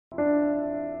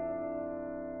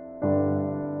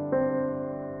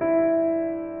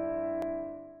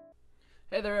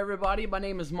Hey there, everybody. My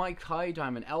name is Mike Height.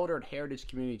 I'm an elder at Heritage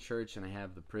Community Church, and I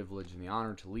have the privilege and the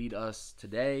honor to lead us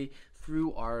today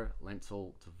through our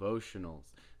Lenten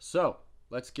devotionals. So,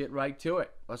 let's get right to it.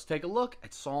 Let's take a look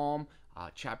at Psalm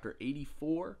chapter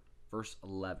 84, verse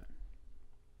 11.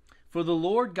 For the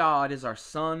Lord God is our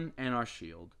sun and our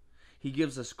shield. He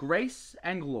gives us grace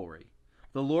and glory.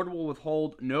 The Lord will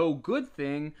withhold no good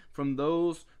thing from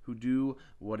those who do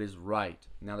what is right.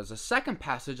 Now, there's a second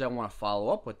passage I want to follow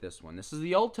up with this one. This is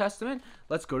the Old Testament.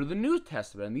 Let's go to the New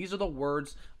Testament. And these are the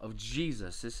words of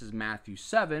Jesus. This is Matthew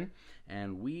 7,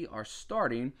 and we are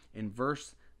starting in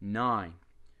verse 9.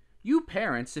 You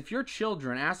parents, if your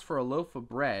children ask for a loaf of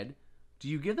bread, do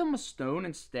you give them a stone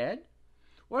instead?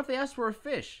 Or if they ask for a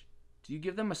fish, do you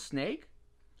give them a snake?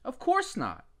 Of course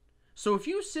not. So if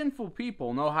you sinful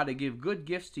people know how to give good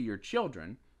gifts to your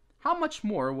children, how much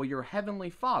more will your heavenly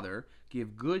Father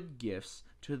give good gifts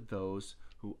to those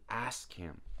who ask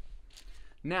him?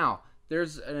 Now,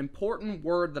 there's an important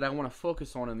word that I want to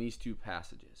focus on in these two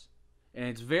passages. And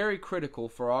it's very critical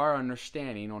for our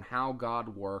understanding on how God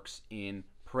works in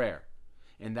prayer.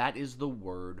 And that is the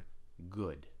word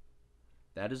good.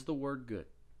 That is the word good.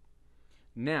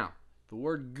 Now, the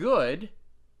word good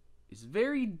is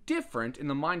very different in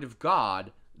the mind of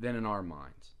God than in our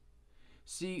minds.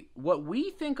 See, what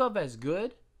we think of as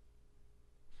good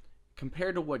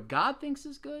compared to what God thinks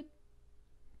is good,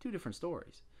 two different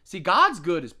stories. See, God's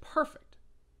good is perfect.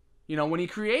 You know, when he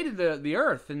created the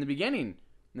earth in the beginning,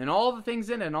 and all the things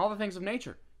in it and all the things of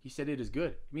nature, he said it is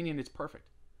good, meaning it's perfect.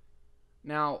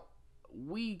 Now,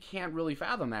 we can't really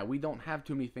fathom that. We don't have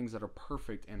too many things that are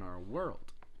perfect in our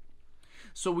world.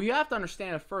 So we have to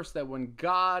understand at first that when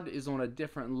God is on a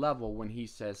different level when he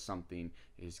says something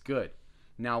is good.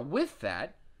 Now with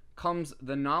that comes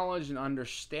the knowledge and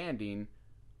understanding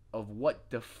of what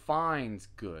defines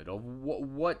good, of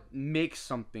what makes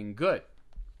something good.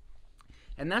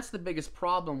 And that's the biggest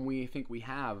problem we think we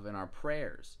have in our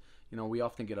prayers. You know, we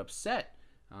often get upset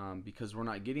because we're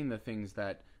not getting the things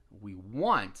that we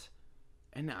want.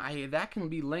 And that can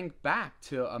be linked back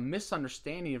to a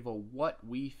misunderstanding of what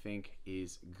we think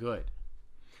is good.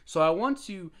 So I want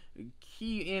to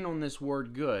key in on this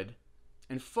word good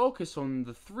and focus on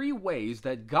the three ways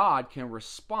that God can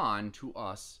respond to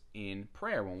us in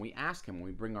prayer when we ask him, when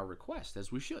we bring our request,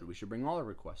 as we should. We should bring all our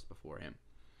requests before him.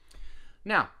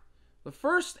 Now, the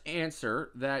first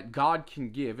answer that God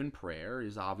can give in prayer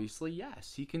is obviously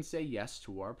yes. He can say yes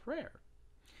to our prayer.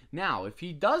 Now, if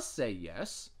he does say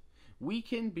yes, we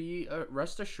can be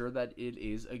rest assured that it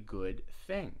is a good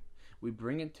thing. We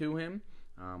bring it to him.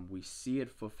 We see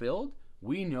it fulfilled.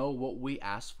 We know what we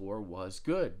asked for was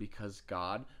good because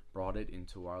God brought it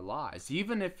into our lives.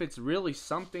 Even if it's really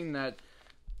something that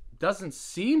doesn't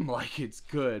seem like it's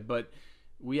good, but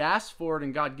we ask for it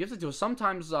and God gives it to us.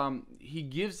 Sometimes he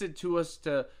gives it to us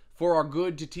for our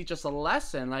good, to teach us a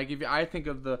lesson. Like I think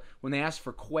of when they asked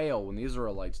for quail, when the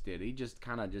Israelites did, he just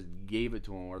kind of just gave it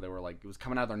to them, where they were like, it was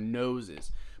coming out of their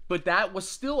noses. But that was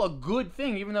still a good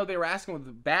thing, even though they were asking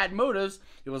with bad motives.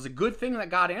 It was a good thing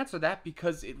that God answered that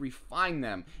because it refined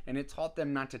them and it taught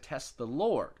them not to test the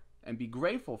Lord and be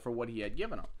grateful for what he had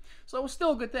given them. So it was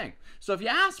still a good thing. So if you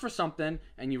ask for something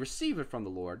and you receive it from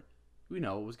the Lord, we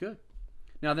know it was good.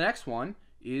 Now the next one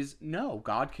is no.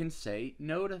 God can say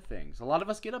no to things. A lot of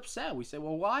us get upset. We say,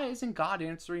 well, why isn't God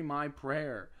answering my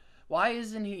prayer? Why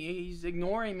isn't he's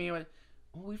ignoring me? Well,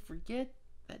 we forget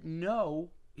that no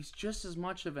is just as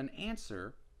much of an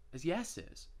answer as yes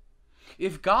is.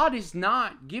 If God is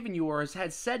not giving you or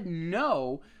has said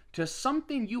no to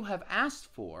something you have asked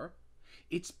for,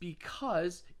 it's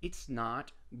because it's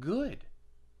not good.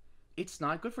 It's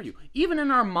not good for you. Even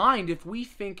in our mind, if we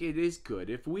think it is good,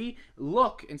 if we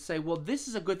look and say, well, this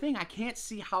is a good thing, I can't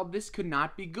see how this could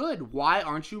not be good. Why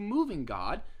aren't you moving,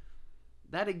 God?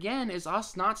 That again is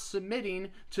us not submitting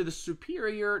to the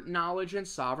superior knowledge and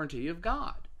sovereignty of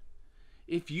God.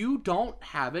 If you don't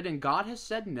have it and God has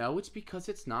said no, it's because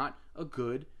it's not a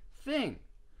good thing.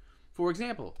 For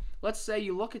example, let's say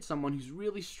you look at someone who's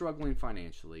really struggling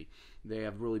financially. They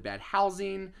have really bad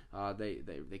housing.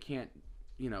 They can't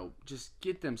just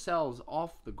get themselves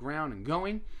off the ground and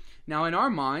going. Now, in our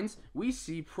minds, we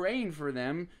see praying for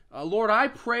them, Lord, I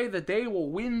pray that they will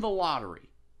win the lottery.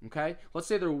 Okay? Let's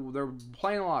say they're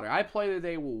playing the lottery. I pray that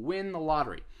they will win the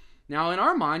lottery. Now, in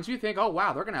our minds, we think, oh,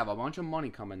 wow, they're going to have a bunch of money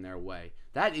coming their way.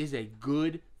 That is a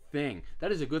good thing.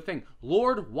 That is a good thing.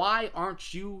 Lord, why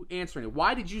aren't you answering it?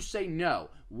 Why did you say no?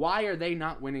 Why are they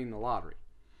not winning the lottery?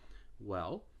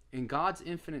 Well, in God's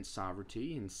infinite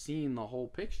sovereignty and seeing the whole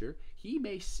picture, he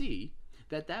may see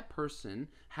that person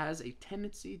has a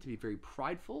tendency to be very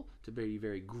prideful, to be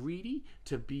very greedy,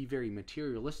 to be very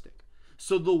materialistic.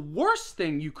 So the worst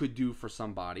thing you could do for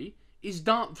somebody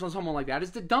for someone like that is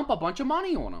to dump a bunch of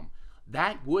money on them.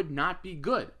 That would not be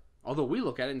good. Although we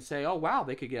look at it and say, oh wow,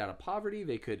 they could get out of poverty,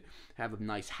 they could have a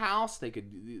nice house, they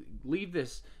could leave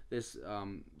this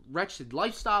wretched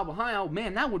lifestyle behind. Oh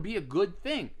man, that would be a good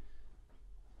thing.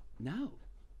 No,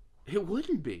 it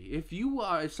wouldn't be.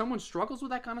 If someone struggles with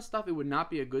that kind of stuff, it would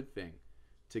not be a good thing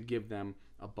to give them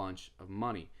a bunch of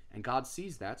money. And God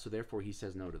sees that, so therefore he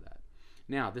says no to that.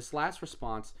 Now, this last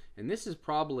response, and this is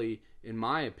probably, in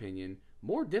my opinion,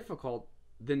 more difficult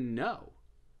than no.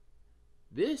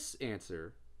 This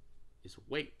answer is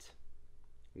wait.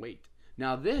 Wait.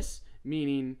 Now, this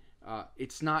meaning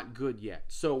it's not good yet.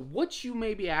 So what you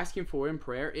may be asking for in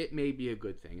prayer, it may be a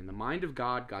good thing. In the mind of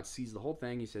God, God sees the whole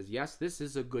thing. He says, yes, this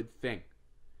is a good thing,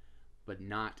 but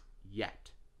not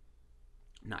yet.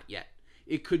 Not yet.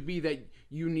 It could be that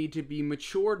you need to be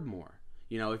matured more.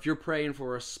 You know, if you're praying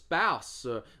for a spouse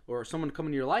or someone to come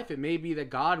into your life, it may be that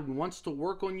God wants to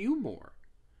work on you more.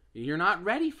 You're not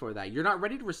ready for that. You're not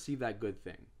ready to receive that good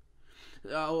thing.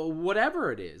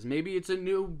 Whatever it is, maybe it's a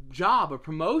new job, a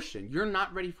promotion. You're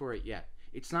not ready for it yet.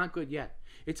 It's not good yet.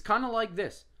 It's kind of like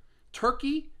this.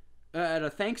 Turkey at a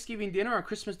Thanksgiving dinner or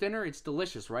Christmas dinner, it's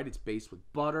delicious, right? It's based with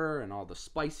butter and all the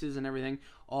spices and everything.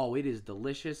 Oh, it is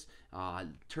delicious.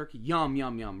 Turkey, yum,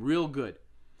 yum, yum, real good.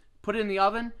 Put it in the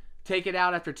oven, take it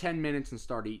out after 10 minutes and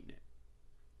start eating it.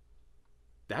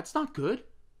 That's not good.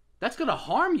 That's going to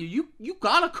harm you. You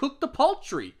got to cook the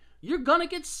poultry. You're going to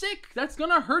get sick. That's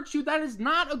going to hurt you. That is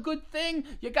not a good thing.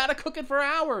 You got to cook it for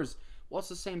hours. Well, it's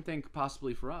the same thing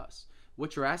possibly for us.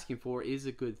 What you're asking for is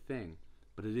a good thing,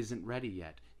 but it isn't ready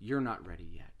yet. You're not ready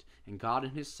yet. And God in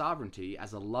his sovereignty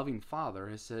as a loving father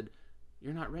has said,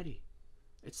 you're not ready.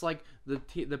 It's like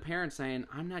the parent saying,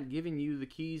 I'm not giving you the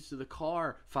keys to the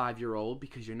car, 5-year-old,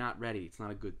 because you're not ready. It's not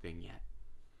a good thing yet.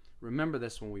 Remember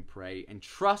this when we pray and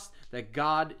trust that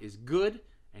God is good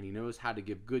and he knows how to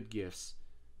give good gifts,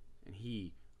 and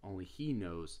only he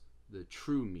knows the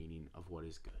true meaning of what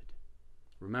is good.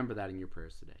 Remember that in your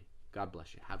prayers today. God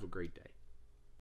bless you. Have a great day.